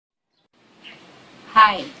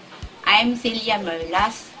Hi, I'm Celia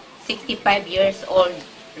Merlas, 65 years old,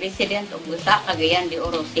 resident of Guta, Cagayan de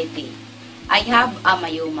Oro City. I have a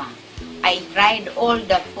mayuma. I tried all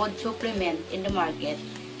the food supplement in the market.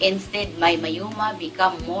 Instead, my mayuma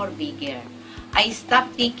become more bigger. I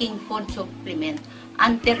stopped taking food supplement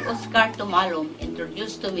until Oscar Tumalom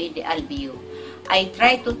introduced to me the Albio. I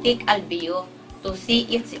tried to take Albio to see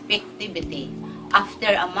its effectivity.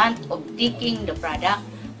 After a month of taking the product,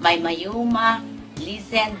 my mayuma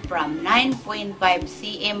lessened from 9.5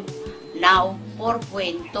 cm now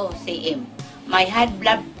 4.2 cm. My high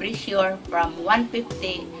blood pressure from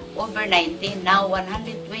 150 over 90 now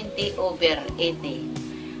 120 over 80.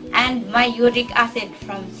 And my uric acid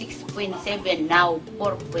from 6.7 now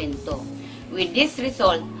 4.2. With this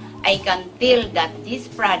result, I can tell that this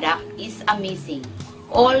product is amazing.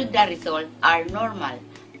 All the results are normal.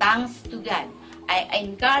 Thanks to God, I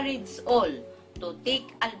encourage all to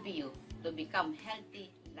take Albio to become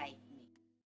healthy like